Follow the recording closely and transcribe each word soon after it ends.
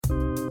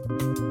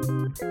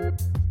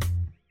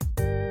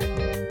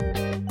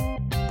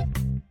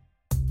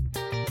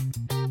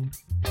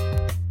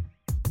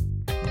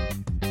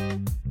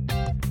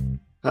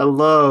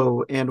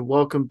Hello, and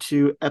welcome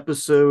to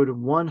episode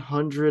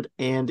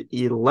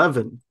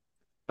 111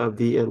 of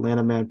the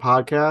Atlanta Man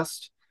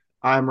podcast.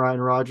 I'm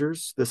Ryan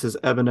Rogers. This is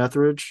Evan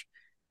Etheridge.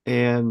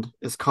 And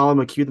is Colin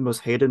McHugh the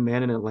most hated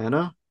man in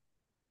Atlanta?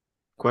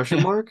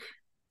 Question mark?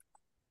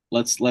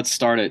 Let's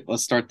start it.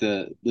 Let's start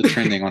the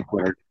trending on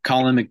Twitter.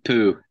 Colin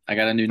McPoo. I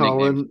got a new nickname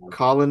Colin for him.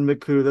 Colin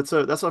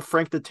McHugh. That's a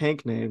Frank the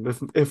Tank name.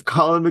 If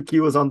Colin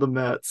McHugh was on the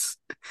Mets,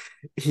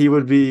 he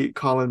would be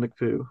Colin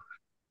McPoo.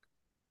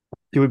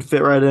 He would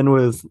fit right in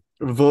with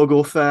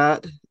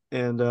Vogelfat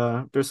and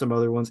there's some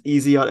other ones.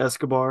 Easy out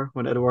Escobar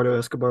when Eduardo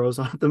Escobar was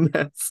on the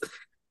Mets.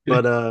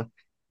 But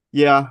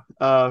yeah,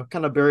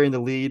 kind of burying the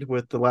lead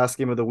with the last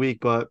game of the week,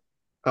 but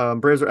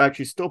Braves are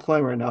actually still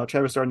playing right now.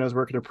 Travis d'Arnaud is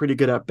working a pretty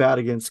good at bat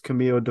against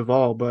Camilo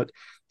Doval, but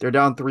they're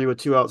down three with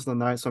 2 outs in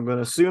the ninth, so I'm going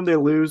to assume they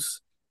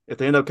lose. If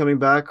they end up coming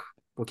back,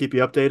 we'll keep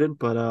you updated.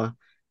 But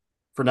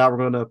for now, we're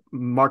going to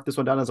mark this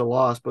one down as a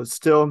loss. But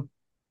still,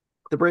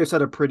 the Braves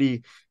had a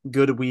pretty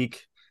good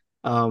week,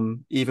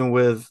 even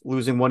with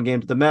losing one game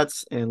to the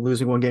Mets and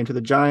losing one game to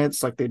the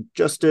Giants, like they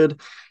just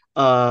did.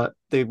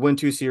 They win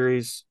two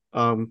series,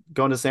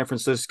 going to San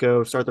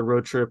Francisco, start the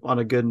road trip on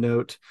a good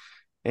note.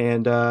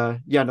 And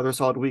yeah, another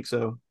solid week.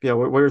 So, yeah,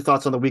 what are your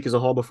thoughts on the week as a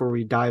whole before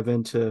we dive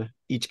into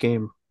each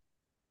game?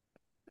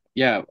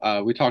 Yeah,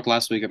 we talked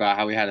last week about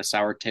how we had a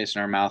sour taste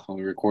in our mouth when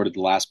we recorded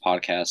the last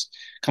podcast,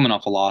 coming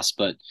off a loss.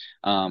 But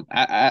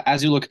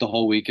as you look at the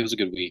whole week, it was a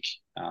good week.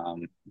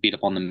 Beat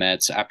up on the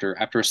Mets after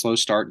a slow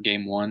start,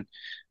 game one.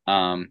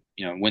 Win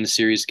the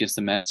series against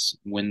the Mets,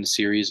 win the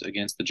series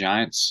against the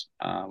Giants.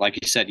 Like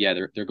you said, yeah,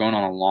 they're going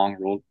on a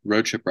long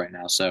road trip right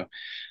now. So,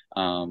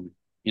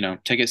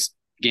 take it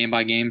game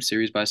by game,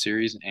 series by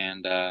series,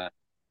 and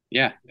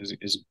yeah, it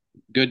was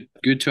good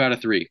 2 out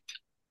of 3.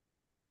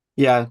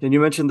 Yeah, and you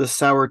mentioned the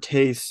sour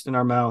taste in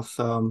our mouth.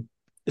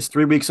 It's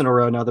 3 weeks in a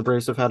row now. The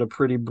Braves have had a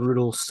pretty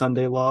brutal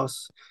Sunday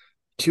loss.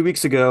 2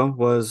 weeks ago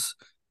was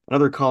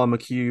another Colin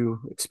McHugh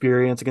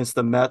experience against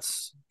the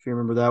Mets, if you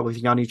remember that, with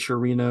Yanni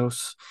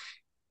Chirinos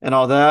and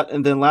all that.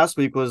 And then last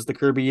week was the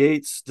Kirby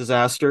Yates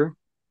disaster,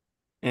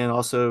 and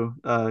also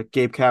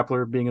Gabe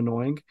Kapler being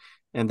annoying.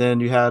 And then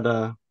you had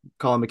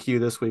Colin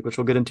McHugh this week, which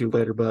we'll get into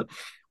later. But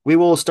we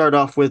will start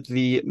off with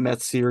the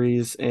Mets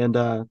series, and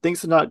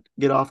things did not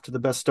get off to the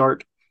best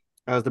start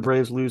as the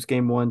Braves lose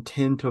game one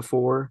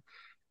 10-4.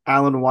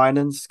 Alan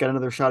Winans got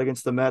another shot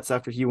against the Mets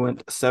after he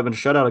went seven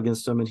shutout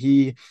against them, and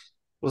he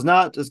was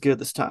not as good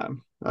this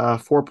time.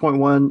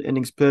 4.1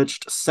 innings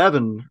pitched,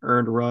 seven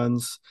earned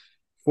runs,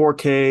 four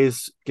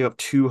Ks, give up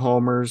two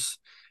homers,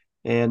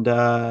 and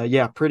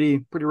yeah,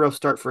 pretty rough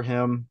start for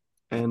him.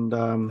 And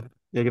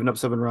yeah, giving up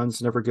 7 runs,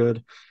 never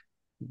good.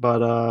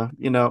 But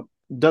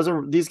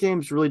doesn't these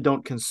games really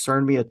don't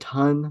concern me a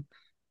ton.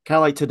 Kind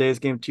of like today's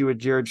game too, with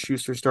Jared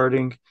Schuster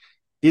starting.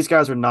 These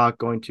guys are not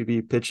going to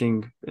be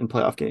pitching in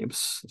playoff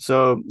games,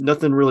 so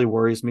nothing really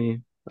worries me.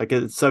 Like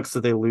it sucks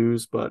that they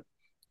lose, but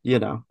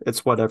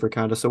it's whatever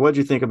kind of. So, what do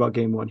you think about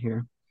game one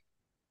here?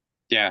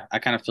 Yeah, I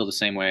kind of feel the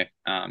same way.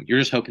 You're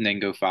just hoping they can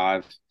go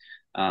five,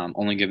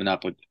 only giving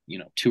up with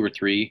 2 or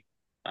 3.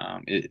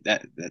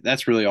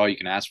 That's really all you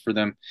can ask for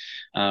them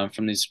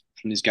from these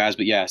guys.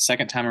 But yeah,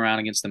 second time around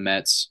against the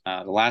Mets,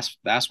 the last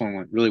one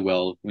went really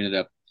well. We ended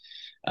up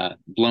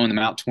blowing them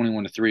out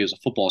 21-3 as a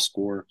football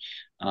score.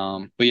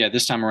 But yeah,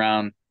 this time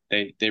around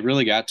they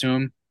really got to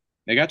him.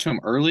 They got to him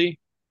early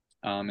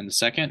in the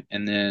second,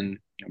 and then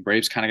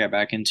Braves kind of got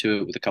back into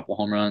it with a couple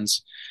home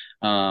runs,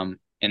 and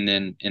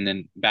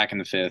then back in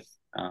the fifth.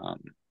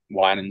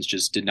 Winans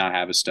just did not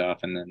have his stuff,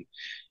 and then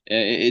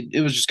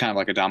it was just kind of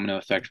like a domino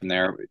effect from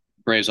there.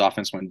 Braves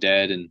offense went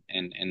dead, and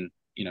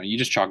you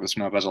just chalk this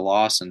one up as a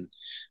loss, and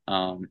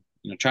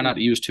try not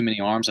to use too many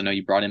arms. I know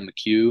you brought in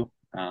McHugh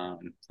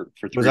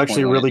for Was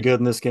actually 3.1 really innings. good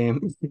in this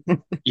game.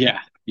 Yeah,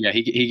 yeah,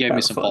 he gave me Kind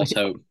of some funny. false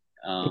hope,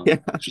 Yeah.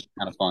 which is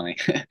kind of funny.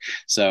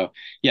 So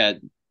yeah,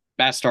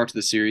 bad start to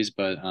the series,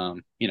 but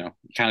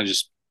kind of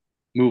just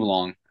move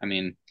along. I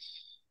mean,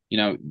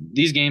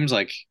 these games,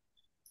 like,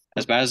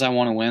 as bad as I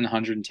want to win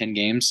 110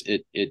 games,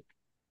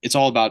 it's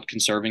all about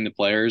conserving the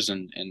players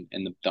and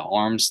the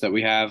arms that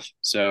we have.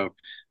 So,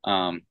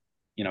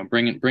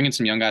 bringing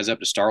some young guys up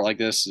to start like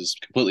this is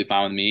completely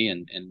fine with me,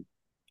 and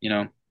you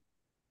know,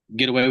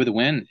 get away with a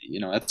win.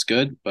 That's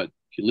good. But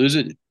if you lose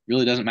it, it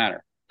really doesn't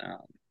matter.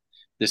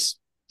 This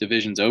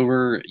division's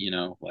over. We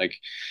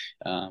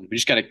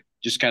just gotta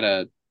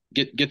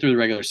get through the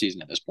regular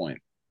season at this point.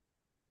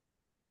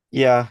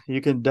 Yeah,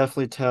 you can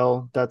definitely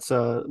tell that's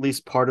at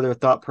least part of their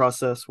thought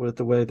process with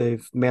the way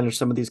they've managed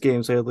some of these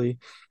games lately.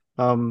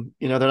 They're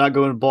not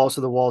going balls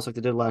to the walls like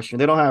they did last year.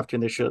 They don't have to,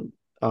 and they should.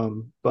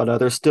 But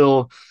there's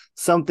still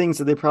some things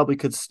that they probably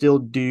could still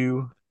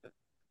do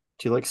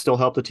to like still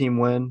help the team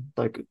win.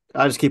 Like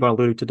I just keep on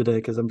alluding to today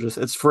because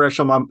it's fresh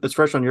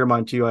on your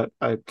mind too.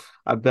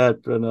 I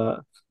bet.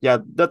 But yeah,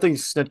 nothing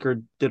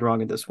Snitker did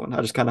wrong in this one.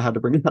 I just kind of had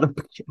to bring it up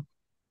again.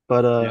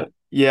 But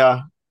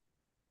Yeah.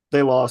 yeah.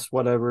 they lost,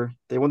 whatever.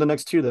 They won the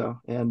next two though.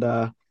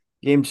 And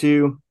game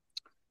two,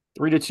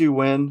 3-2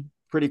 win.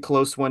 Pretty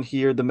close one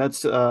here. The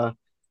Mets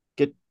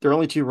get their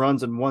only two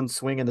runs and one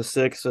swing in the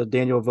sixth,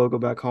 Daniel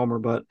Vogelback homer.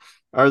 But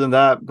other than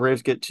that,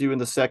 Braves get two in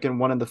the second,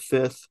 one in the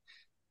fifth.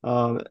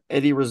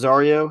 Eddie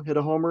Rosario hit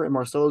a homer and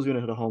Marcell Ozuna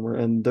hit a homer,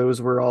 and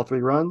those were all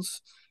three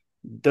runs.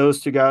 Those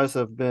two guys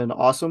have been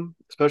awesome,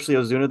 especially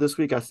Ozuna this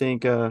week. I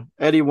think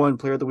Eddie won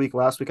Player of the Week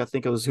last week. I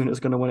think Ozuna is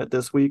going to win it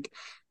this week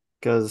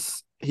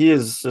because he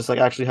is just like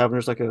actually having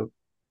just like a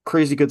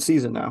crazy good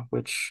season now,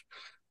 which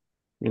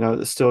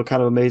it still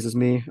kind of amazes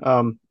me.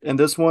 And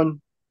this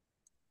one,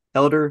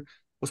 Elder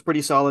was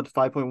pretty solid,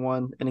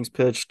 5.1 innings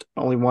pitched,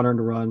 only one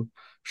earned run,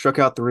 struck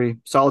out three.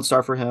 Solid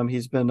start for him.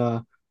 He's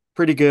been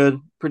pretty good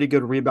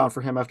rebound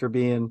for him after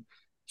being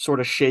sort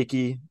of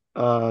shaky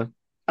out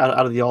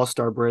of the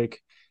All-Star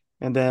break.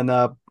 And then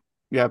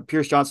yeah,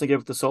 Pierce Johnson gave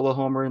up the solo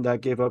homer, and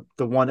that gave up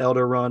the one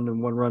Elder run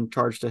and one run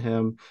charged to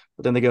him.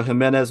 But then they go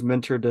Jimenez,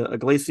 Minter to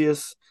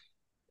Iglesias,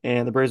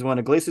 and the Braves won.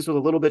 Iglesias was a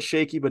little bit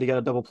shaky, but he got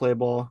a double play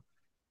ball.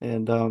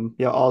 And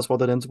yeah, all is well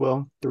that ends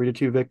well.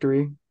 3-2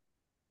 victory.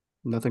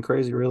 Nothing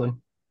crazy, really.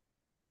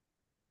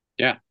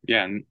 Yeah,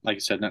 yeah, and like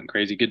you said, nothing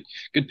crazy. Good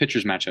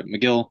pitchers matchup.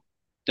 McGill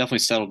definitely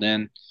settled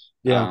in,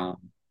 Yeah. um,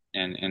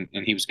 and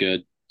he was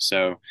good.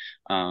 So,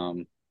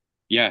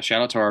 yeah,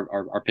 shout out to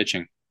our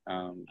pitching.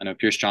 I know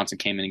Pierce Johnson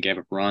came in and gave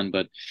up a run,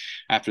 but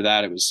after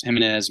that, it was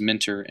Jimenez,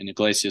 Minter, and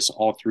Iglesias,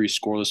 all three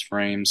scoreless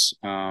frames.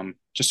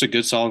 Just a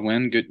good, solid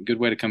win. Good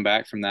way to come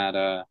back from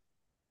that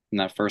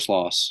first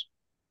loss.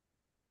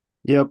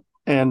 Yep.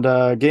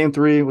 And game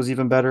three was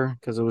even better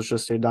because it was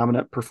just a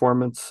dominant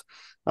performance.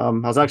 I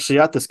was actually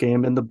at this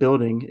game in the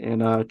building,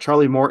 and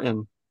Charlie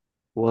Morton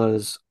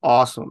was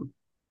awesome.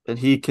 And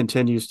he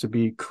continues to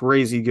be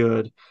crazy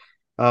good.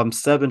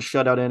 Seven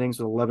shutout innings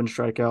with 11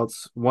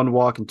 strikeouts, one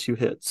walk, and two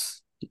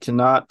hits. You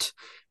cannot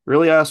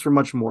really ask for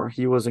much more.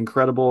 He was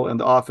incredible, and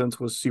the offense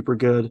was super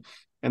good.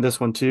 And this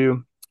one,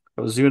 too.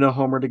 Ozuna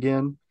homered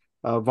again.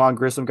 Vaughn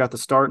Grissom got the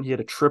start, and he had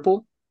a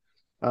triple.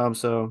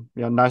 So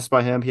nice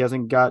by him. He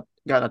hasn't gotten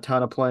a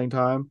ton of playing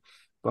time,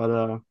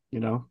 but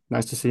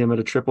nice to see him at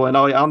a triple. And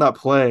on that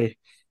play,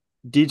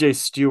 DJ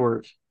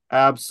Stewart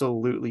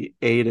absolutely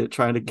ate it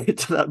trying to get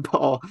to that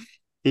ball.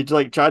 He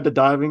like tried to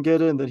dive and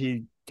get it, and then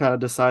he kind of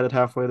decided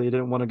halfway that he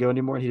didn't want to go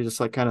anymore. He just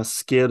like kind of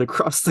skid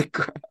across the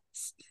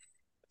grass.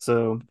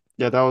 So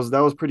yeah, that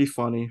was pretty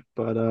funny.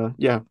 But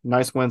yeah,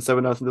 nice win,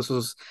 7-0. This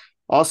was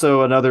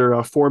also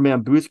another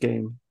four-man booth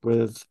game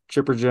with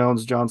Chipper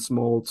Jones, John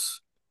Smoltz,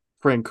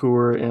 Frank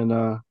Coor,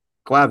 and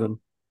Glavin.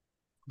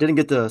 Didn't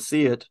get to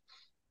see it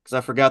because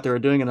I forgot they were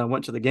doing it and I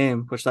went to the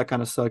game, which that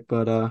kind of sucked.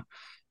 But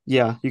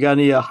yeah, you got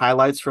any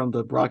highlights from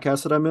the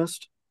broadcast that I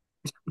missed?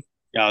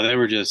 Yeah, they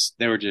were just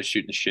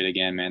shooting the shit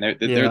again, man. They're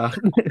Yeah,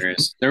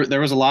 hilarious.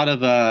 There was a lot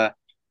of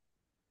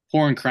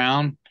pouring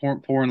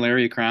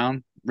Larry a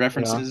crown yeah,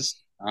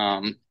 references.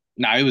 No,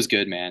 it was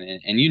good, man,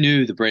 and you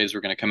knew the Braves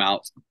were going to come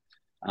out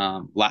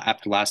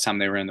after last time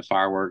they were in the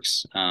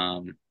fireworks.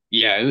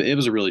 Yeah, it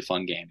was a really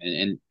fun game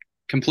and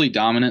complete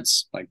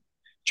dominance. Like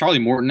Charlie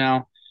Morton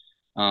now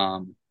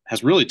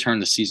has really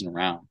turned the season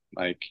around.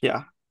 Like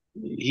yeah,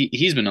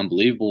 he's been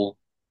unbelievable.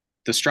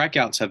 The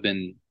strikeouts have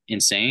been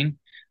insane.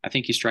 I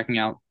think he's striking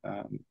out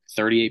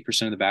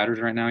 38% of the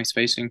batters right now he's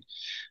facing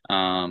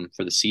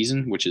for the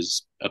season, which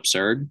is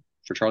absurd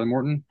for Charlie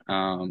Morton.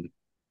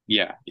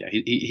 Yeah, yeah,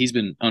 he's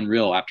been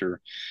unreal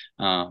after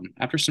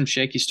some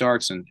shaky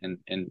starts and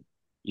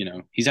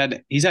he's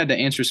had to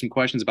answer some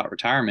questions about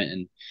retirement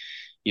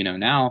and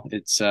now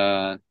it's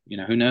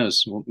who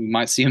knows, we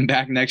might see him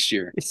back next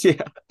year.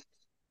 yeah.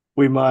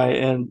 We might,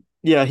 and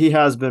yeah, he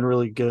has been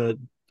really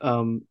good.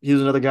 He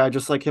was another guy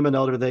just like him and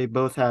Elder. They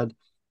both had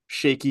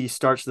shaky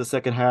starts to the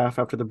second half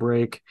after the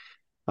break.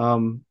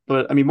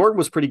 But I mean, Morton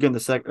was pretty good in the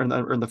second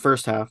or in the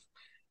first half,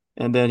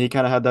 and then he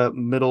kind of had that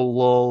middle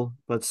lull.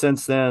 But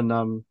since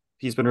then,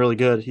 he's been really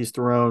good. He's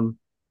thrown,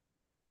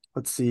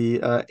 let's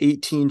see,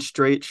 18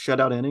 straight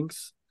shutout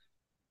innings.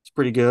 It's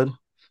pretty good.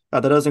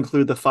 That does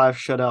include the five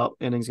shutout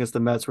innings against the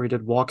Mets where he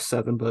did walk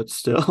seven, but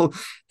still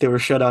they were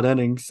shutout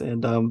innings.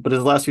 And but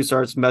his last few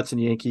starts, Mets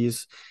and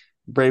Yankees,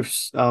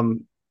 Braves,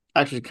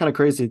 actually kind of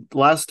crazy. The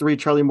last three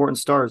Charlie Morton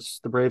starts,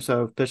 the Braves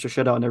have pitched a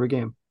shutout in every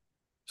game.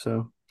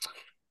 So I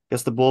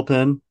guess the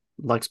bullpen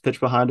likes pitch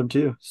behind him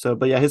too. So,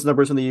 but yeah, his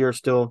numbers in the year are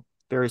still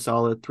very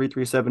solid.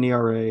 3.37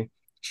 ERA,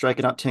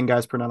 striking out 10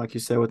 guys per nine, like you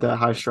said, with that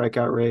high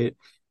strikeout rate.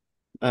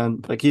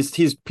 And like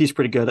he's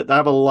pretty good. I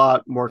have a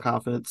lot more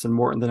confidence in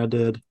Morton than I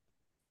did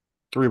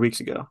 3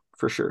 weeks ago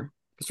for sure.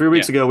 Because 3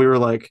 weeks Yeah, ago we were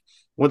like,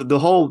 when the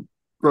whole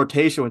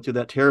rotation went through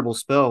that terrible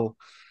spell,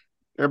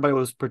 everybody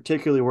was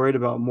particularly worried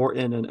about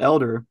Morton and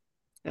Elder,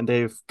 and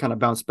they've kind of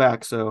bounced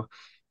back. So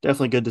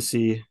definitely good to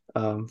see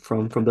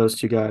from those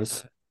two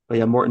guys. But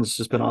yeah, Morton's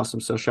just been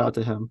awesome. So shout out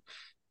to him.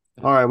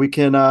 All right, we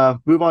can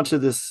move on to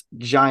this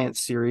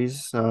Giants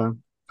series.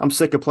 I'm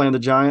sick of playing the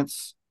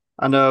Giants.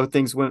 I know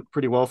things went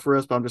pretty well for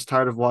us, but I'm just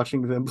tired of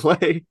watching them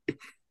play.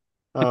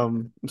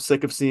 I'm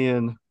sick of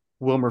seeing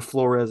Wilmer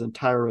Flores and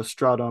Tyro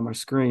Estrada on my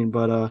screen.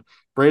 But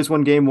Braves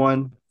won game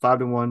one,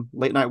 5-1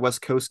 late night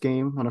West Coast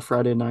game on a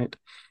Friday night.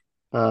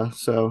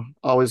 So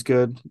always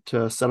good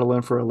to settle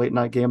in for a late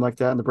night game like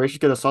that. And the Braves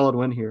get a solid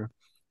win here.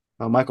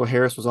 Michael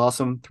Harris was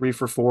awesome, 3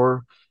 for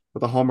 4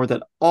 with a homer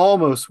that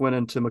almost went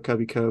into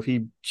McCovey Cove.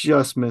 He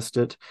just missed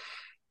it.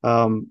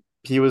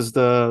 He was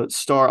the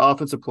star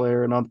offensive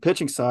player. And on the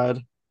pitching side,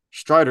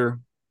 Strider,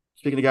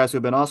 speaking of guys who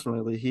have been awesome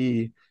lately,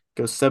 he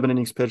goes 7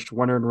 innings pitched,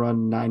 1 earned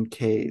run, 9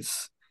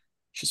 Ks,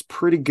 which is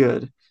pretty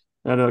good.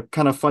 And a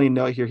kind of funny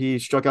note here, he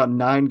struck out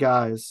 9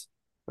 guys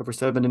over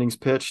 7 innings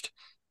pitched,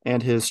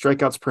 and his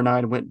strikeouts per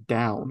nine went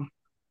down.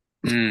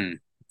 Mm,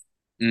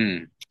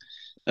 mm.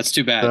 That's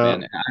too bad, So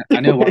man. I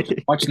know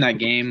watching that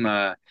game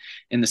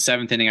in the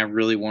seventh inning, I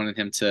really wanted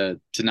him to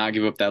not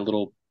give up that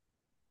little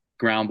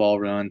ground ball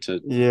run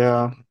to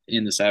yeah,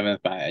 in the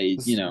seventh. But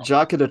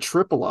Jock hit a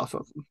triple off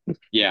of him,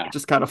 yeah. which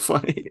is kind of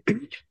funny.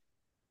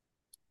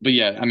 But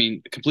yeah, I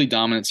mean, complete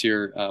dominance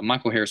here.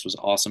 Michael Harris was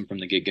awesome from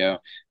the get go.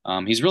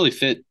 He's really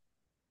fit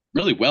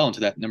really well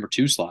into that number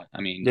two slot.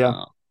 I mean,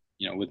 Yeah.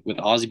 with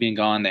Ozzy being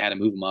gone, they had to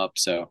move him up,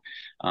 so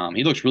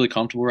he looks really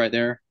comfortable right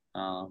there.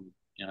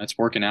 It's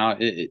working out.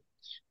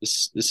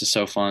 This is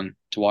so fun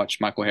to watch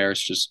Michael Harris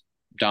just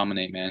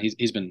dominate, man.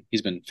 He's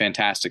been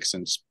fantastic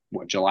since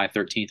what July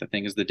 13th, I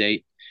think, is the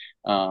date.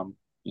 From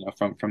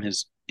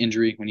his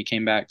injury when he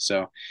came back,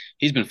 so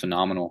he's been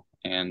phenomenal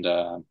and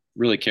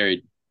really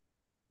carried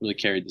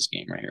this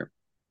game right here.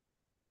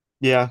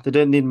 Yeah, they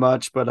didn't need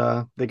much,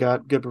 but they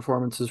got good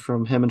performances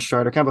from him and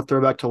Strider. Kind of a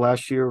throwback to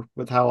last year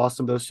with how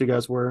awesome those two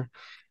guys were.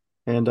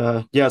 And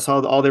yeah, it's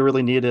all they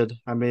really needed.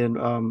 I mean,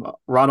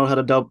 Ronald had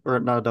a double, or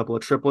not a double, a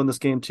triple in this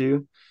game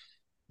too.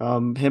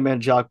 Him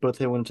and Jock both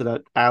hit one into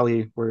that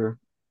alley where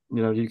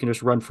you can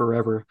just run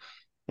forever.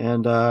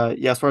 And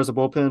yeah, as far as the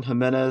bullpen,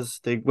 Jimenez,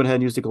 they went ahead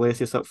and used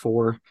Iglesias at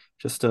 4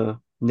 just to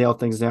nail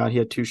things down. He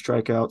had 2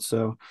 strikeouts,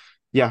 so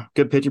yeah,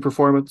 good pitching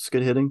performance,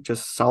 good hitting,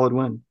 just solid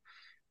win.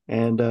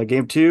 And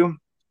game two,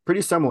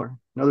 pretty similar.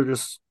 Another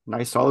just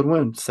nice solid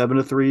win.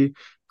 7-3,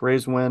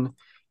 Braves win.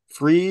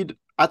 Fried,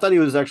 I thought he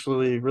was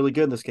actually really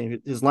good in this game.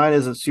 His line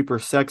isn't super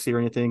sexy or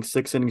anything.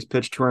 6 innings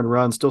pitched, 2 earned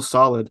runs, still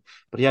solid.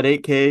 But he had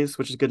 8 Ks,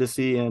 which is good to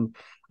see. And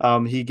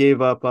he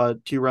gave up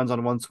 2 runs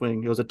on one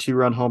swing. It was a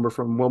 2-run homer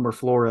from Wilmer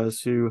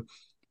Flores, who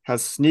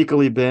has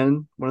sneakily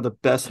been one of the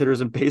best hitters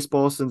in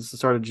baseball since the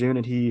start of June,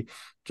 and he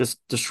just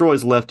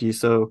destroys lefties.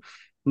 So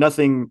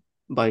nothing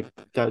like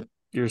that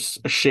you're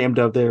ashamed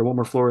of there.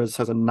 Wilmer Flores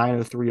has a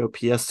 903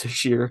 OPS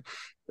this year.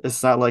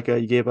 It's not like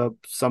you gave up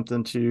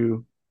something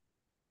to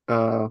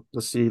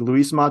let's see,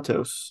 Luis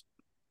Matos.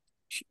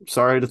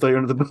 Sorry to throw you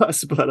under the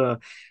bus,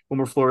 but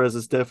Wilmer Flores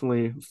is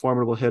definitely a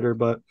formidable hitter.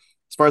 But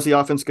as far as the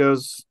offense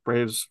goes,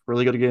 Braves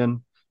really good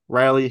again.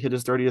 Riley hit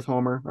his 30th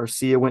homer.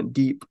 Arcia went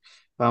deep.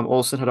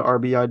 Olson had an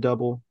RBI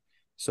double.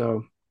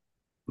 So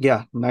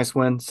yeah, nice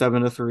win,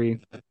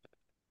 7-3.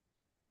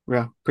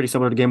 Yeah, pretty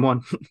similar to game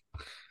one.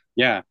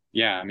 Yeah,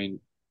 yeah. I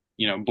mean,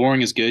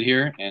 boring is good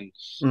here, and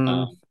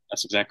Mm,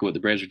 that's exactly what the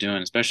Braves are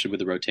doing, especially with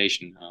the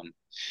rotation.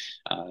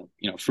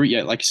 Free,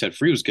 yeah, like you said,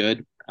 Free was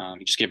good.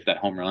 He just gave up that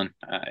home run.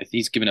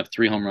 He's given up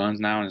 3 home runs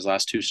now in his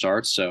last 2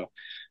 starts, so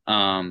that's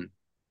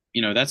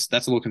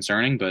a little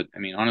concerning. But I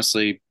mean,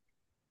 honestly,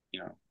 you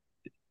know,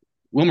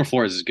 Wilmer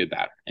Flores is a good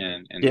batter,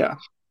 and yeah,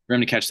 for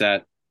him to catch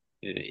that,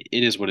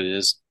 it is what it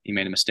is. He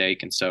made a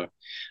mistake, and so,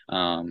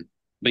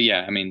 but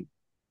yeah, I mean,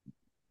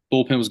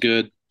 bullpen was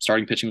good,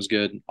 starting pitching was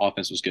good,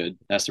 offense was good.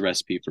 That's the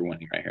recipe for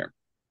winning right here.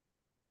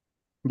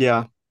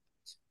 yeah.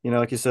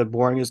 Like you said,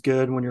 boring is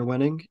good when you're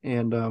winning,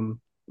 and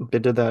they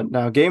did that.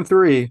 Now, game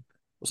three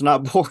was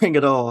not boring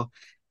at all.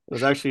 It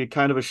was actually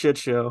kind of a shit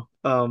show,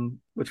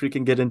 which we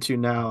can get into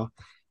now.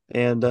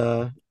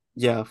 And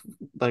yeah,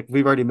 like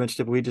we've already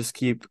mentioned it, but we just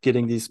keep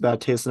getting these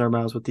bad tastes in our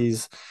mouths with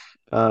these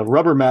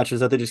rubber matches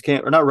that they just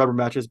can't, or not rubber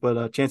matches,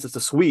 but chances to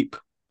sweep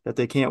that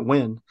they can't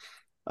win.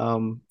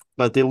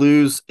 But they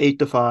lose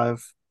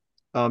 8-5.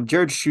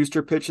 Jared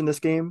Schuster pitched in this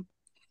game,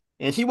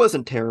 and he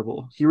wasn't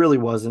terrible. He really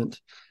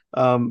wasn't.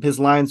 His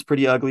line's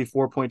pretty ugly,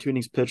 4.2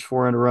 innings pitched,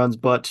 4 earned runs,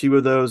 but 2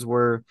 of those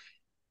were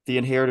the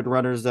inherited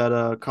runners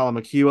that Colin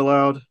McHugh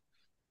allowed.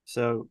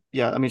 So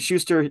yeah, I mean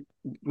Schuster,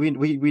 we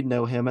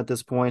know him at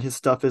this point. His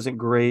stuff isn't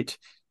great,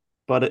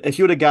 but if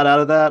he would have got out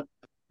of that,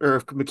 or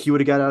if McHugh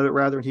would have got out of it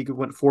rather, and he could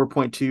went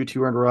 4.2,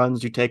 2 earned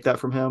runs, you take that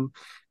from him.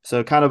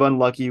 So kind of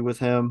unlucky with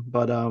him,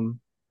 but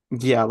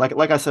yeah,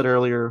 like I said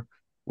earlier,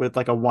 with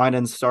like a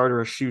Winan start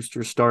or a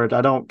Schuster start, I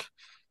don't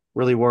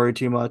really worry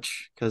too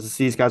much because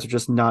these guys are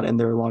just not in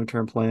their long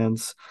term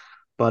plans.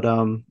 But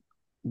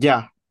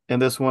yeah, in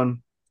this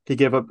one, he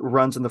gave up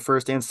runs in the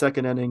first and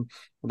second inning.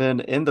 And then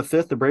in the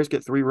fifth, the Braves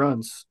get 3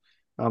 runs.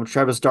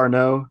 Travis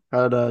d'Arnaud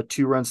had a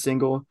 2-run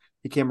single.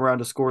 He came around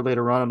to score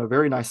later on a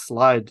very nice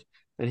slide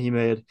that he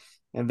made.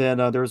 And then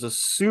there was a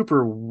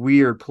super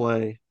weird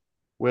play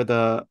with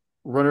a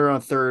runner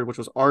on third, which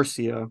was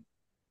Arcia,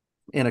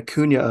 and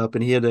Acuna up,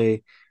 and he had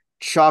a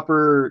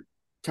chopper,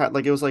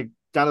 like it was like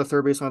down the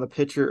third baseline, the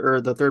pitcher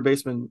or the third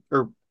baseman,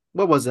 or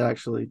what was it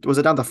actually? Was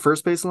it down the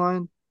first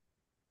baseline?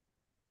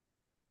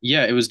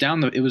 Yeah, it was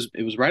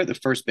right at the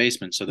first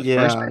baseman. So the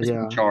first Yeah,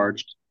 baseman yeah.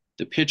 charged.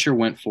 The pitcher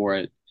went for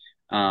it,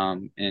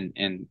 and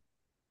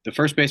the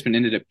first baseman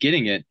ended up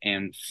getting it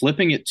and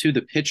flipping it to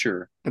the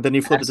pitcher. And then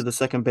he flipped it to As the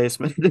second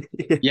baseman.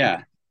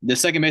 Yeah, the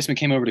second baseman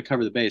came over to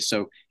cover the base,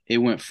 so it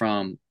went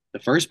from the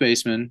first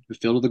baseman who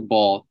fielded the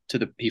ball to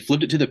the he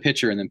flipped it to the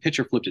pitcher, and then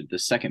pitcher flipped it to the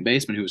second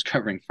baseman who was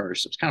covering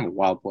first. It was kind of a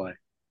wild play.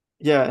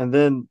 Yeah, and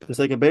then the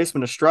second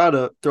baseman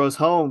Estrada throws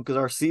home because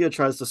Arcia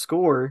tries to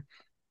score,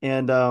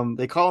 and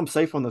they call him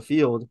safe on the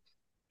field,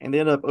 and they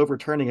end up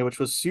overturning it, which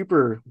was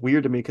super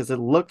weird to me because it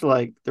looked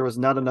like there was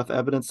not enough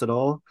evidence at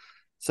all.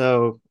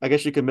 So I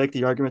guess you could make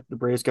the argument that the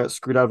Braves got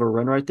screwed out of a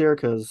run right there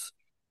because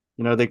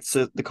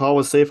the call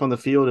was safe on the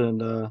field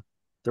and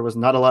there was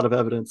not a lot of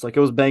evidence. Like it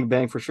was bang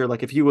bang for sure.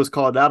 Like if he was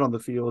called out on the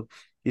field,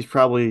 he's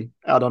probably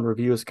out on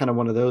review. It's kind of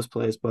one of those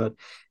plays, but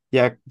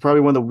yeah,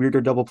 probably one of the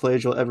weirder double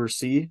plays you'll ever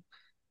see.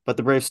 But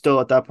the Braves still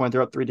at that point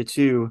they're up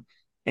 3-2,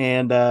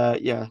 and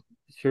yeah,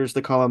 here's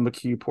the Colin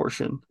McHugh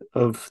portion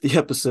of the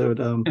episode.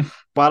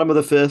 Bottom of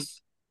the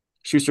fifth,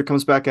 Schuster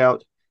comes back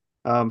out,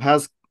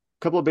 has a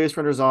couple of base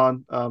runners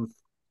on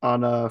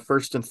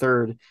first and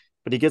third,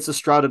 but he gets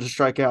Estrada to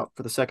strike out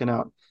for the second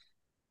out.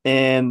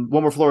 And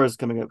Wilmer Flores is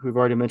coming up, who we've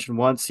already mentioned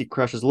once. He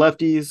crushes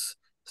lefties.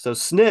 So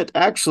Snit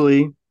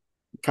actually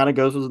kind of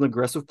goes with an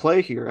aggressive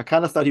play here. I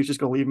kind of thought he was just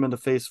going to leave him in to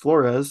face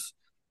Flores.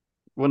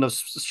 Wouldn't have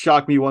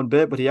shocked me one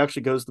bit, but he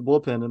actually goes to the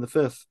bullpen in the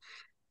fifth.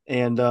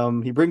 And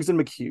he brings in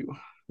McHugh,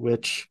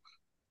 which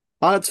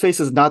on its face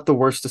is not the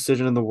worst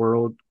decision in the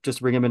world. Just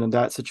bring him in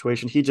that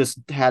situation. He just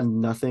had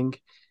nothing.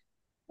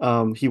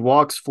 He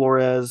walks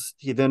Flores.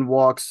 He then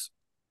walks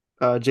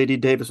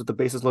JD Davis with the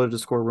bases loaded to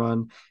score a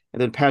run. And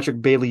then Patrick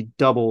Bailey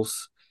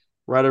doubles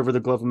right over the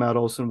glove of Matt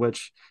Olson,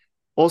 which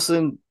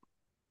Olson,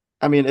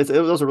 I mean, it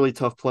was a really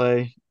tough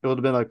play. It would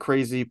have been a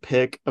crazy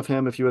pick of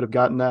him if you would have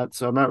gotten that.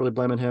 So I'm not really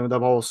blaming him. That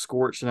ball was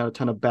scorched and had a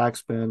ton of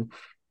backspin.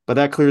 But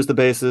that clears the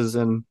bases,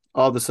 and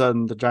all of a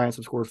sudden, the Giants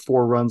have scored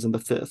 4 runs in the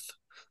fifth.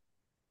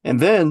 And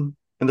then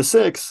in the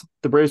sixth,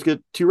 the Braves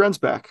get 2 runs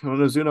back on an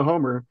Ozuna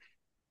homer.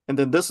 And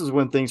then this is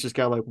when things just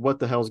got like, what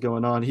the hell's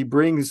going on? He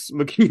brings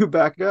McHugh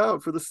back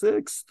out for the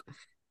sixth.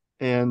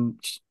 And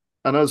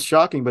I know it's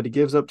shocking, but he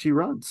gives up 2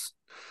 runs.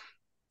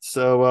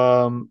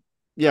 So,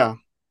 yeah,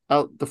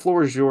 the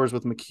floor is yours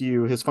with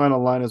McHugh. His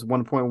final line is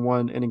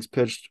 1.1 innings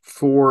pitched,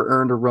 4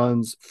 earned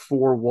runs,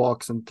 4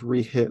 walks, and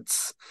 3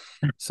 hits.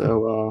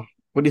 So,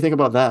 what do you think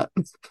about that?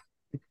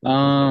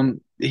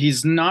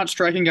 He's not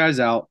striking guys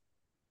out.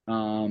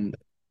 Um,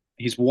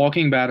 he's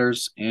walking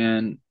batters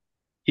and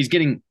he's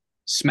getting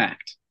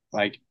smacked.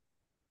 Like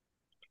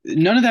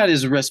none of that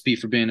is a recipe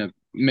for being a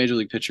major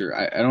league pitcher.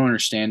 I don't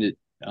understand it.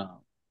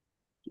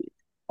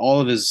 All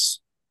of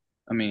his,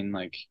 I mean,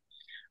 like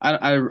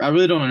I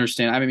really don't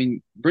understand. I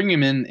mean, bring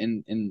him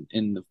in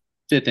the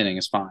fifth inning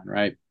is fine,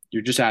 right?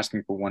 You're just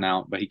asking for one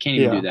out, but he can't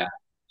even do Yeah,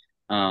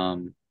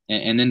 that.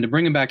 And then to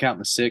bring him back out in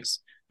the sixth,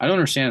 I don't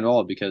understand at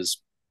all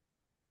because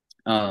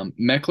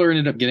Meckler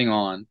ended up getting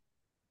on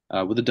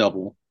with a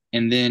double,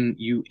 and then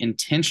you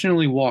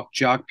intentionally walk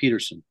Jock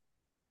Peterson,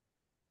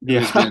 who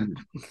has yeah. been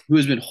who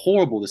has been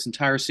horrible this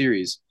entire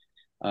series.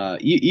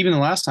 Even the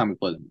last time we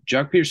played him,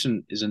 Jock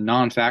Peterson is a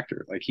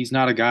non-factor. Like he's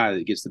not a guy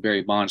that gets the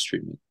Barry Bonds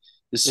treatment.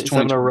 This is He's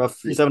having a rough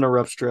he's 2023. having a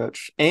rough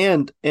stretch.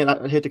 And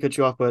I hate to cut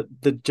you off, but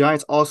the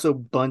Giants also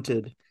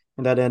bunted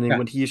in that inning Yeah,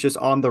 when he's just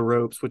on the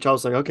ropes, which I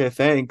was like, okay,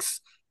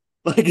 thanks.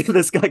 Like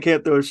this guy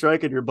can't throw a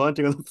strike and you're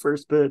bunting on the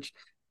first pitch.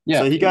 yeah.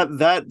 So he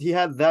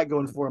had that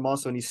going for him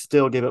also, and he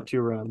still gave up 2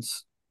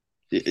 runs.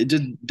 It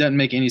just doesn't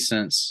make any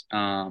sense.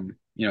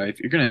 If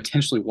you're going to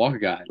intentionally walk a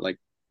guy, like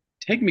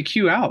take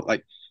McHugh out.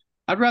 Like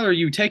I'd rather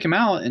you take him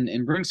out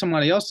and bring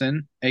somebody else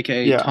in,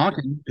 aka Yeah.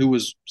 Tonkin, who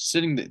was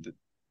sitting there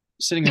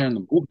in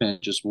the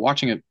bullpen just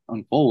watching it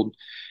unfold.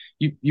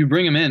 You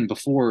bring him in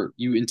before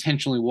you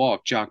intentionally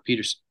walk Jock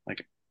Peterson.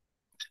 Like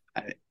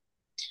I,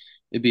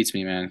 it beats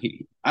me, man.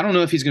 I don't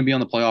know if he's going to be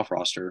on the playoff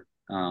roster.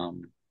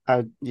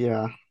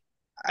 Yeah.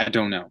 I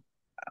don't know.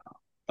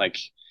 Like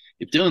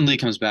if Dylan Lee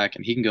comes back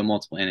and he can go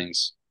multiple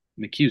innings,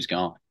 McHugh's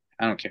gone.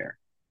 I don't care.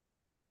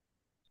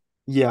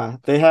 Yeah.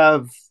 They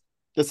have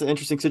it's an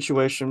interesting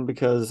situation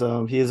because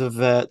he is a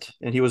vet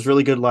and he was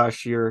really good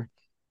last year.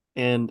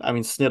 And I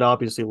mean Snit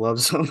obviously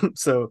loves him.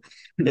 So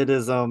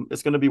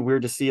it's gonna be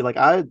weird to see. Like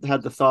I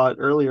had the thought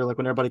earlier, like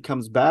when everybody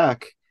comes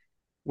back,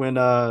 when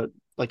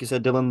like you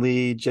said, Dylan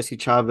Lee, Jesse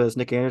Chavez,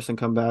 Nick Anderson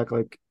come back,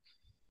 like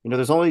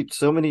there's only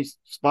so many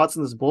spots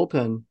in this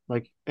bullpen.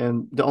 Like,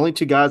 and the only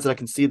 2 guys that I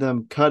can see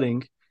them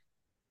cutting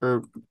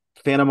or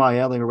Phantom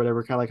ILing or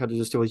whatever, kind of like how to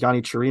just do with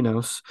Yanni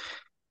Chirinos,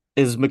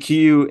 is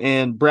McHugh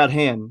and Brad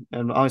Hand.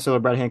 And obviously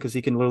Brad Hand because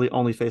he can literally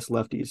only face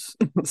lefties.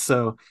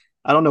 So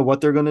I don't know what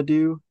they're gonna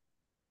do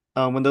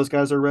when those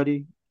guys are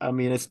ready. I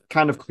mean, it's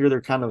kind of clear they're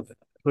kind of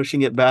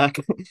pushing it back,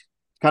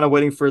 kind of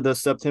waiting for the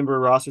September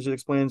roster to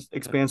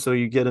expand so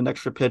you get an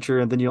extra pitcher,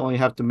 and then you only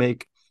have to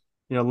make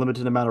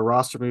limited amount of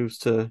roster moves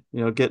to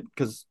get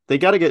because they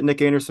got to get Nick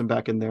Anderson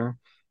back in there.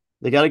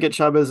 They got to get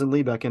Chavez and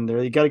Lee back in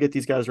there. You got to get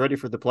these guys ready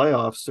for the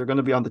playoffs. They're going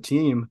to be on the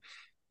team,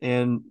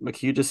 and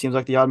McHugh just seems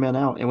like the odd man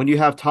out. And when you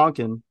have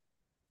Tonkin,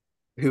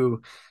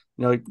 who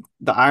You know,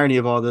 the irony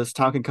of all this,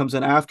 Tonkin comes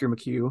in after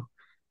McHugh.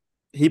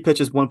 He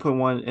pitches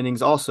 1.1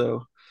 innings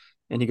also,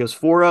 and he goes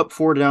four up,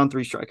 four down,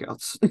 three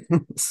strikeouts.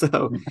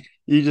 So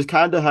you just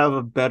kind of have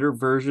a better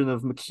version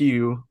of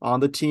McHugh on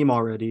the team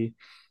already.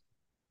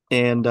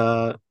 And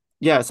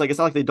yeah, it's not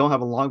like they don't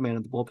have a long man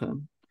in the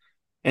bullpen.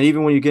 And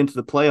even when you get into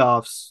the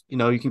playoffs, you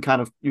know, you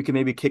can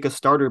maybe kick a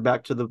starter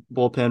back to the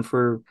bullpen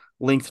for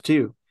length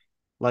too.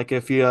 Like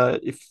if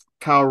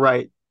Kyle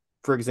Wright,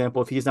 for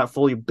example, if he's not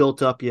fully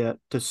built up yet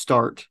to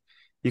start,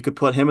 you could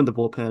put him in the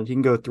bullpen. He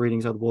can go three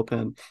innings out of the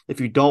bullpen.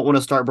 If you don't want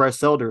to start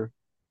Bryce Elder,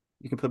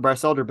 you can put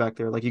Bryce Elder back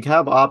there. Like you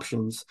have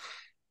options.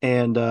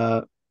 And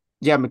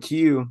yeah,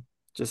 McHugh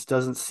just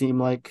doesn't seem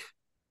like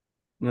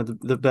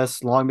the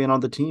best long man on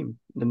the team,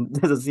 and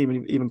doesn't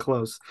seem even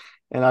close.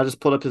 And I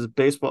just pulled up his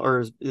baseball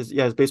or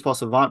his baseball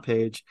savant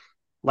page.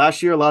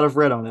 Last year, a lot of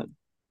red on it.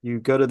 You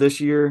go to this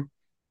year,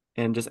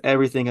 and just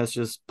everything has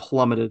just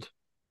plummeted.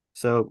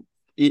 So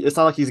it's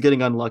not like he's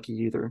getting unlucky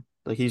either.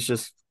 Like he's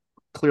just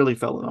clearly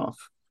fallen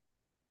off.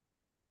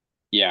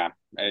 Yeah,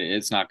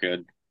 it's not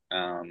good.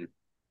 Um,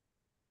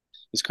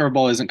 this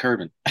curveball isn't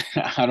curving.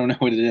 I don't know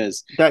what it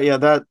is.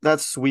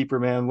 That's sweeper,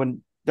 man.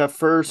 When those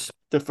first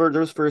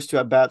two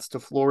at bats to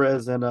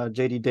Flores and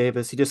JD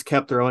Davis, he just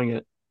kept throwing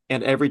it,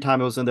 and every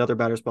time it was in the other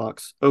batter's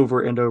box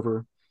over and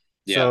over.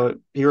 Yeah, So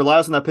he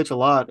relies on that pitch a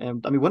lot.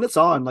 And I mean, when it's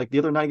on, like the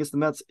other night against the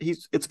Mets,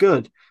 it's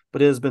good,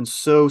 but it has been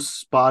so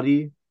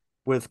spotty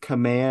with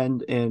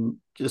command and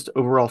just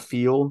overall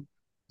feel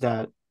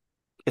that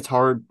it's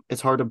hard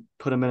to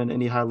put him in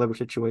any high leverage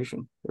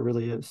situation. It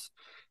really is.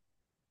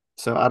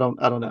 So I don't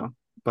know.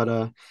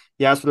 But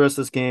yeah, as for the rest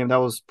of this game, that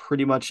was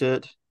pretty much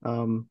it.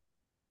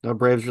 The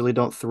Braves really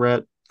don't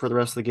threat for the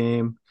rest of the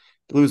game.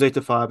 They lose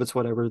 8-5, it's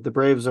whatever. The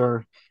Braves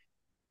are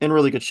in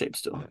really good shape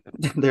still.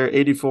 They're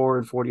 84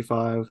 and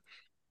 45.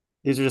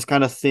 These are just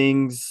kind of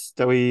things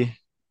that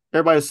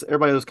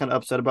everybody was kind of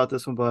upset about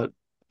this one, but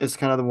it's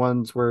kind of the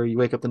ones where you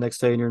wake up the next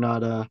day and you're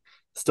not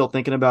still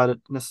thinking about it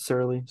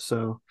necessarily.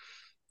 So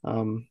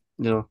you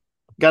know,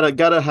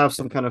 gotta have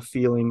some kind of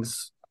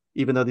feelings,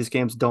 even though these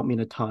games don't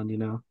mean a ton,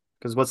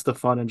 because what's the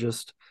fun in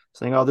just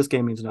saying, "Oh, this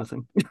game means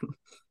nothing."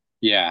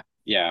 yeah,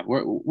 yeah.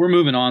 We're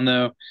moving on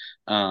though.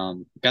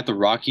 Got the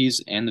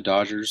Rockies and the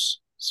Dodgers,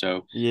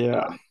 so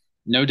Yeah,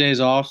 no days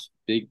off.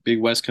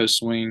 Big West Coast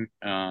swing.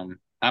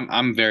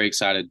 I'm very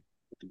excited.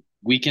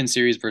 Weekend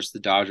series versus the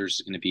Dodgers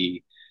is going to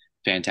be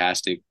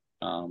fantastic.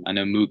 I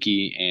know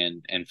Mookie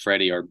and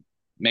Freddie are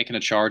making a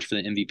charge for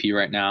the MVP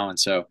right now, and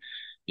so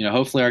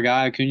hopefully our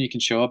guy Acuna can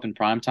show up in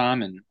prime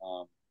time and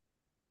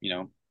you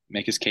know,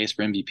 make his case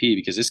for MVP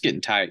because it's getting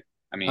tight.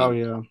 I oh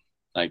mean, yeah,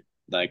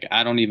 like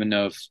I don't even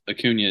know if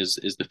Acuna is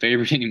the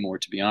favorite anymore,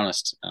 to be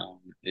honest.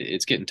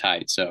 It's getting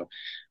tight. So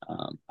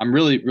I'm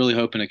really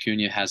hoping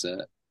Acuna has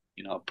a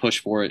push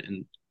for it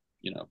and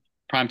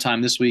prime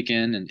time this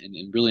weekend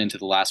and really into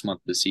the last month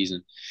of the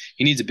season.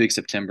 He needs a big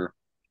September,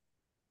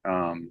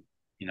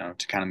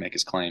 to kind of make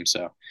his claim.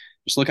 So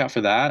just look out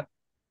for that.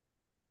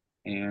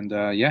 And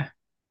yeah,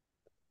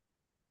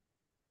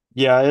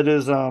 yeah. It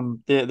is. The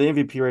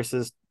MVP race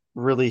is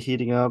really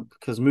heating up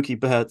because Mookie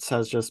Betts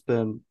has just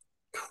been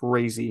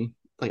crazy,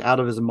 like out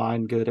of his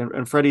mind good,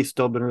 and Freddie's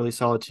still been really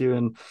solid too.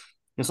 And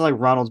it's not like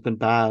Ronald's been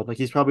bad. Like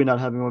he's probably not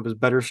having one of his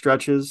better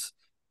stretches.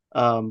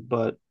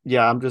 But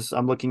yeah,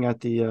 I'm looking at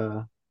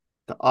the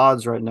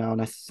odds right now,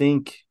 and I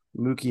think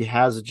Mookie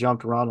has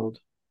jumped Ronald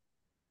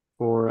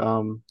for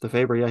the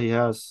favor. Yeah, he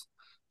has.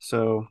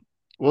 So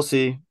we'll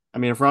see. I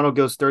mean, if Ronald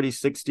goes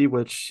 30-60,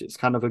 which is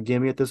kind of a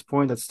gimme at this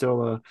point, that's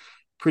still a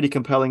pretty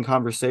compelling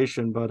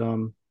conversation. But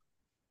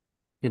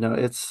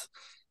it's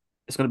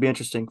going to be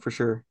interesting for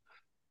sure.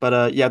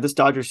 But yeah, this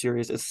Dodger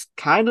series, it's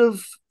kind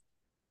of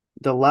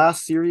the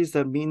last series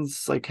that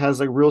means like has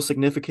like real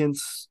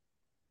significance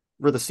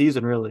for the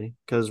season, really,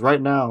 because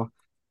right now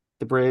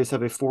the Braves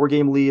have a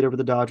 4-game lead over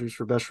the Dodgers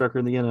for best record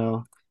in the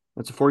NL.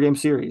 It's a 4-game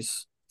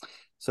series.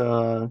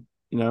 So,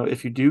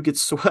 if you do get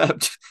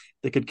swept,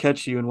 they could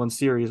catch you in one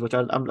series, which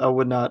I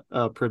would not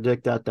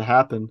predict that to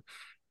happen.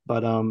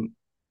 But,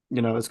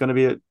 it's going to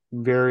be a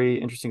very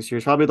interesting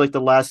series. Probably like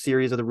the last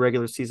series of the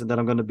regular season that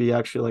I'm going to be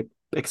actually like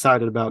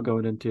excited about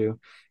going into.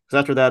 Because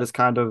after that, it's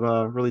kind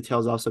of really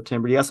tails off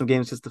September. You got some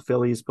games against the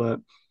Phillies, but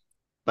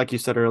like you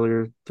said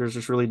earlier, there's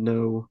just really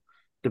no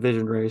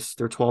division race.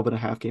 They're 12 and a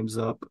half games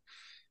up.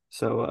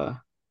 So,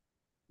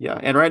 yeah.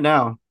 And right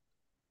now,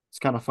 it's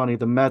kind of funny.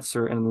 The Mets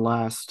are in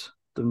last.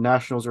 The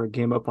Nationals are a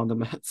game up on the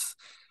Mets.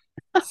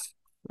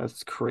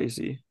 That's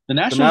crazy. the The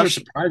Nationals are Nash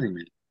surprising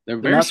me. They're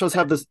the very Nationals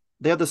have surprising. this.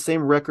 They have the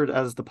same record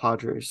as the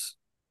Padres.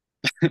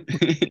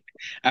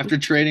 After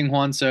trading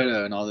Juan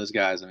Soto and all those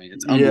guys. I mean,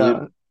 it's Yeah,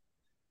 unbelievable.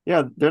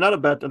 yeah. They're not a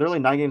bad. They're only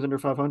 9 games under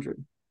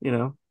 500.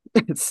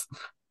 It's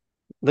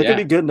they could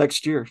be Yeah, good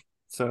next year.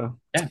 So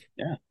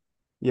yeah.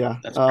 yeah.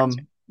 That's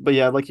crazy. But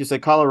yeah, like you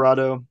said,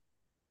 Colorado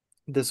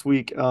this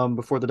week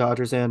before the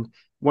Dodgers. And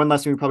one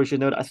last thing we probably should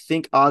note, I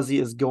think Ozzy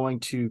is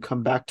going to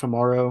come back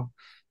tomorrow.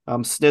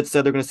 Snit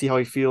said they're going to see how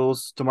he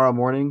feels tomorrow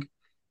morning,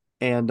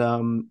 and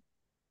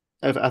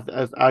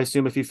I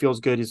assume if he feels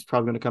good, he's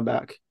probably going to come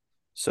back.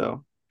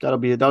 So that'll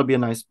be a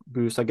nice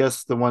boost. I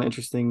guess the one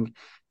interesting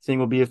thing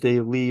will be if they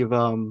leave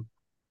Von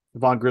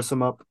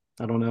Grissom up.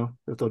 I don't know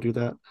if they'll do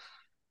that.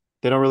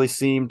 They don't really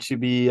seem to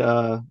be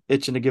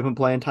itching to give him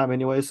playing time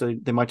anyway, so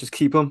they might just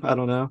keep him. I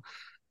don't know.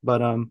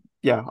 But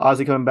yeah,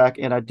 Ozzy coming back,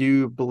 and I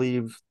do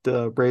believe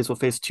the Braves will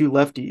face two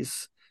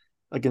lefties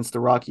against the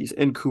Rockies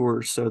in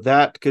Coors, so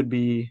that could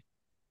be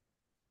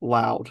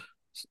loud.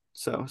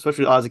 So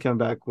especially Ozzy coming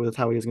back with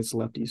how he is against the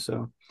lefties.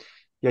 So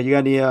yeah, you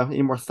got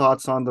any more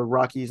thoughts on the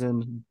Rockies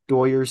and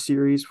Doyers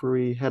series before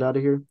we head out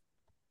of here?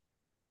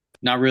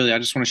 Not really. I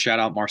just want to shout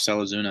out Marcell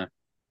Ozuna.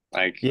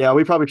 Like Yeah,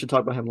 we probably should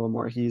talk about him a little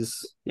more.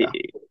 Yeah,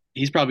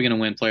 he's probably going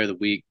to win Player of the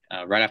Week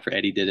right after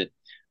Eddie did it.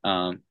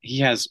 He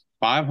has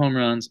 5 home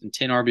runs and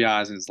 10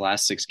 RBIs in his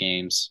last 6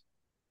 games,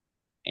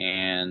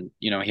 and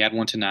he had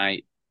one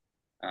tonight.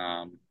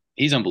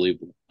 He's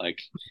unbelievable.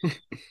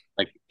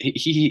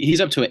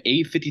 He's up to an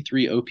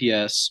 853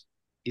 OPS.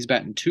 He's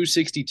batting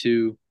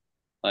 262.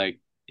 Like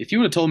if you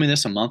would have told me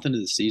this a month into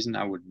the season,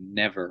 I would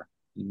never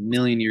in a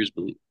million years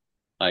believe.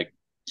 Like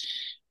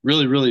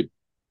really, really,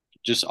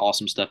 just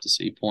awesome stuff to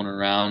see pulling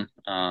around.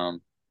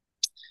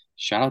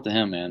 Shout out to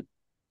him, man.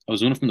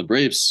 Ozuna from the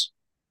Braves.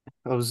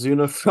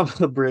 Ozuna from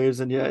the Braves,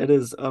 and yeah, it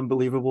is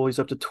unbelievable. He's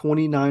up to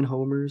 29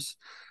 homers.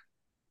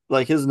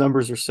 Like his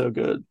numbers are so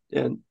good,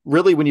 and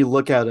really, when you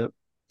look at it,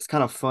 it's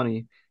kind of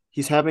funny.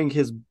 He's having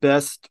his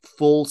best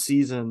full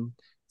season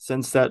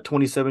since that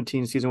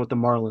 2017 season with the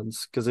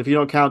Marlins. Because if you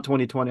don't count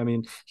 2020, I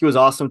mean, he was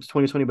awesome to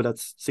 2020, but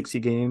that's 60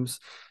 games.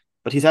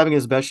 But he's having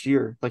his best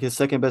year, like his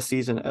second best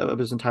season of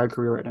his entire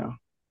career right now.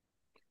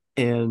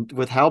 And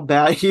with how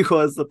bad he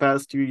was the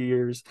past 2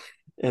 years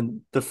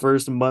and the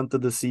first month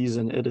of the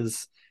season, it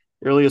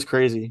really is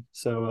crazy.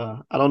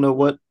 So I don't know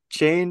what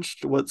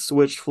changed, what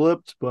switch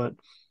flipped, but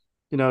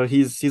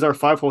he's our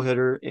 5 hole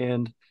hitter,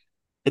 and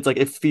it's like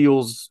it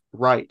feels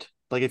right.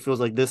 Like it feels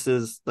like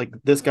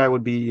this guy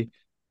would be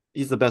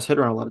he's the best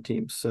hitter on a lot of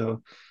teams.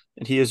 So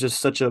and he is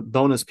just such a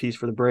bonus piece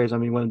for the Braves. I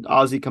mean, when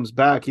Ozzy comes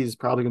back, he's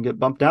probably gonna get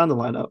bumped down the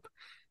lineup,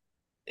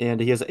 and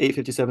he has an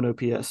 857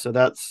 OPS. So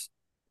that's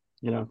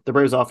the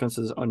Braves offense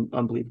is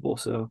unbelievable.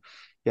 So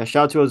yeah,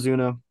 shout out to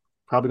Ozuna,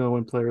 probably going to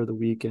win Player of the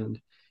Week, and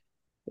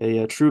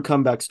a true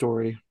comeback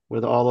story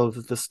with all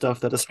of the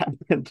stuff that has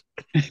happened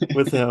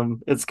with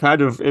him. It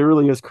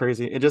really is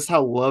crazy, and just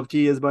how loved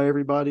he is by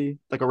everybody,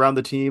 like around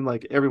the team.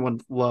 Like everyone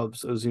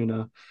loves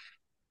Ozuna,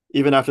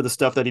 even after the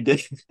stuff that he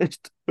did,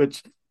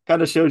 which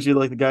kind of shows you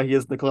like the guy he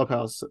is in the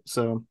clubhouse.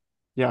 So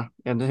yeah,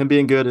 and him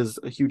being good is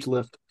a huge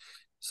lift.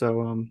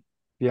 So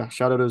yeah,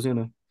 shout out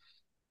Ozuna.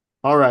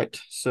 All right.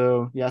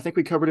 So yeah, I think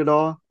we covered it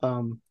all.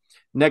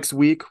 Next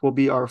week will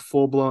be our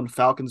full blown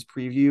Falcons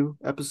preview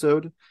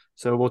episode.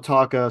 So we'll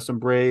talk some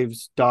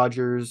Braves,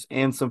 Dodgers,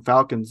 and some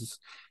Falcons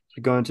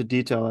to go into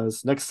detail.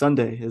 As next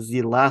Sunday is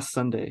the last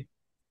Sunday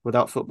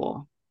without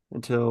football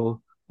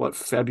until what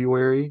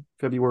February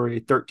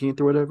 13th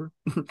or whatever.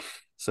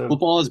 So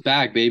Football is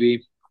back,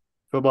 baby.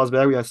 football's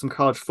back. We had some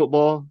college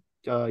football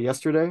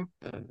yesterday.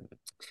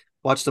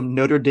 Watched some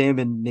Notre Dame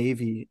and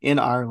Navy in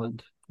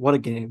Ireland. What a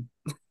game!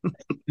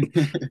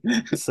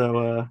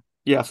 So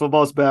yeah,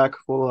 football's back.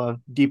 We'll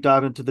deep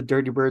dive into the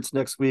Dirty Birds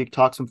next week,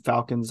 talk some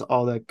Falcons,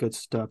 all that good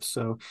stuff.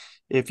 So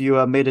if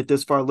you made it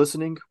this far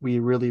listening, we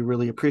really,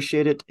 really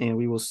appreciate it, and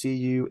we will see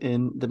you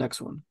in the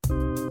next one.